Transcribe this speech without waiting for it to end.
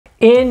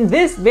In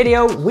this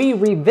video, we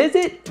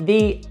revisit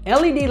the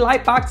LED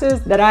light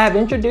boxes that I have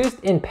introduced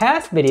in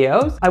past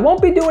videos. I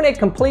won't be doing a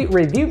complete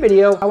review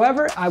video.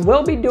 However, I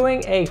will be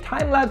doing a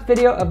time-lapse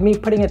video of me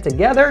putting it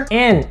together.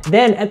 And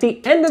then at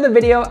the end of the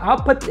video,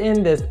 I'll put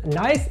in this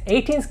nice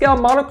 18 scale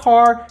model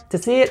car to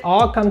see it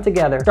all come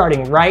together,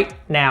 starting right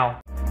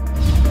now.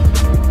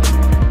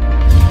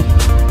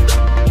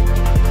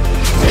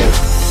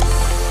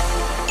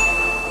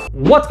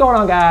 What's going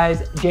on,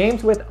 guys?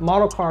 James with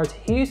Model Cars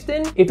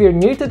Houston. If you're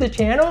new to the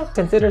channel,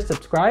 consider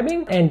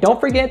subscribing and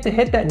don't forget to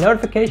hit that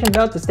notification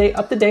bell to stay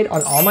up to date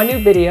on all my new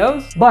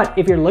videos. But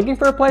if you're looking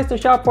for a place to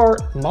shop for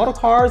model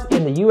cars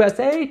in the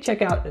USA,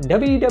 check out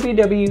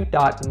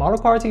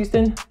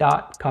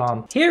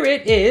www.modelcarshouston.com. Here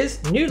it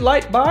is, new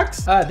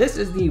Lightbox. This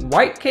is the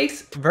white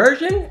case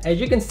version.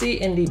 As you can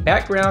see in the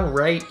background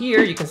right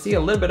here, you can see a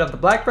little bit of the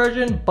black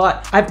version,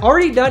 but I've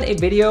already done a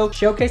video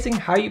showcasing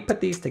how you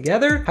put these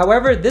together.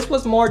 However, this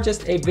was more just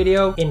a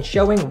video in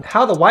showing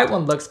how the white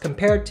one looks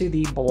compared to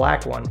the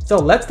black one. So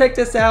let's take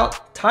this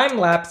out, time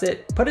lapse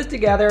it, put it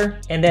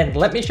together, and then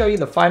let me show you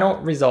the final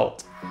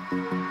result.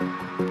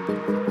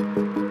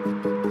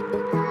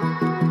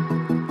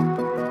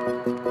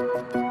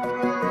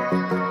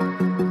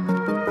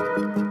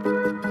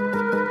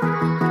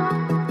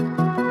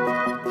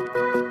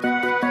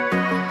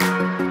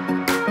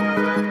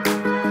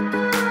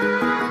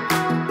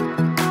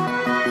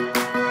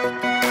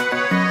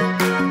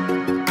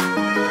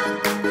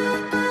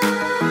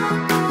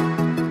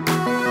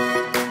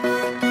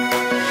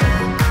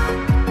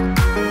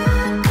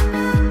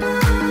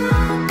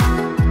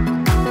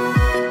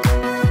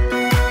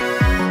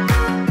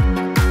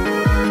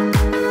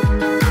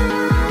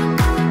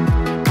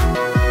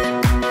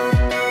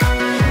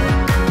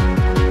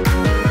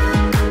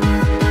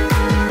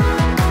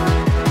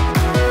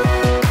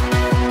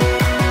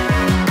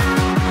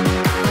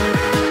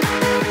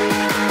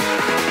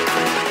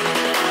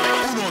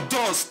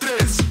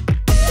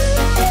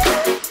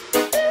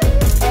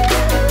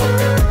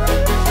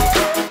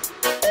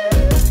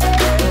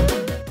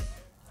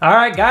 All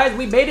right, guys,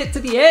 we made it to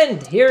the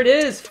end. Here it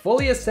is,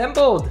 fully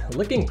assembled,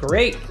 looking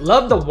great.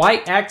 Love the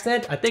white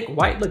accent. I think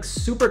white looks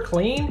super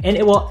clean and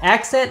it will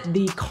accent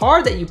the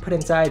car that you put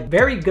inside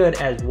very good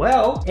as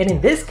well. And in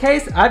this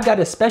case, I've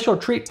got a special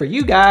treat for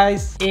you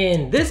guys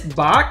in this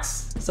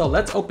box. So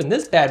let's open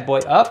this bad boy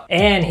up.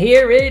 And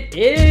here it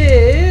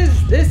is.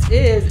 This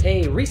is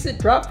a recent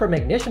drop from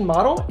Ignition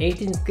model,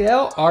 18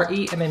 scale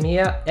RE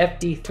Mamiya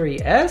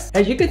FD3S.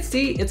 As you can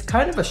see, it's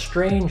kind of a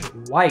strange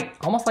white,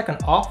 almost like an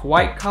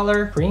off-white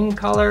color, cream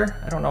color.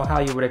 I don't know how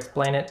you would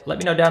explain it. Let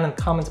me know down in the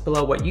comments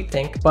below what you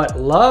think, but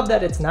love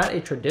that it's not a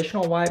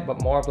traditional white,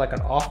 but more of like an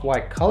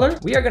off-white color.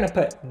 We are gonna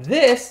put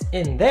this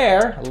in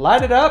there,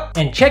 light it up,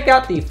 and check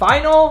out the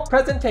final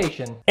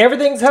presentation.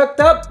 Everything's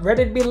hooked up,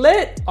 ready to be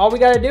lit. All we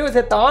gotta do is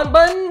hit the on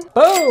button,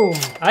 boom.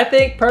 I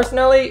think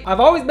personally, I've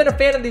always been a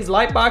fan of these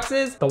light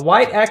boxes. The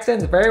white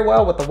accents very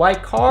well with the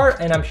white car,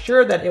 and I'm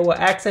sure that it will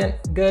accent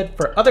good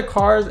for other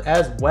cars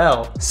as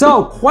well.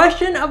 So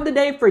question of the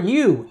day for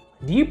you.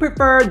 Do you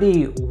prefer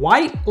the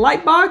white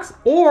light box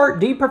or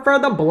do you prefer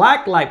the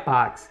black light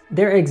box?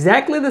 They're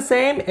exactly the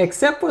same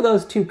except for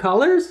those two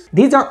colors.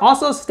 These are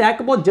also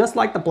stackable just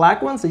like the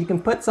black one, so you can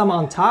put some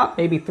on top,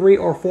 maybe 3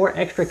 or 4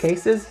 extra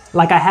cases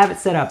like I have it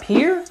set up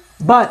here.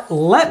 But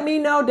let me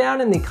know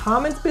down in the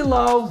comments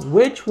below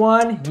which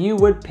one you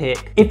would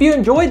pick. If you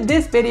enjoyed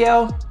this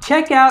video,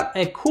 check out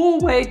a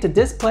cool way to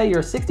display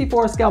your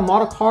 64 scale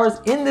model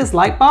cars in this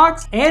light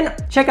box, and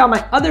check out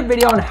my other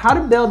video on how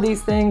to build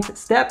these things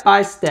step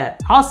by step.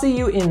 I'll see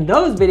you in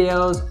those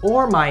videos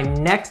or my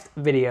next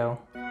video.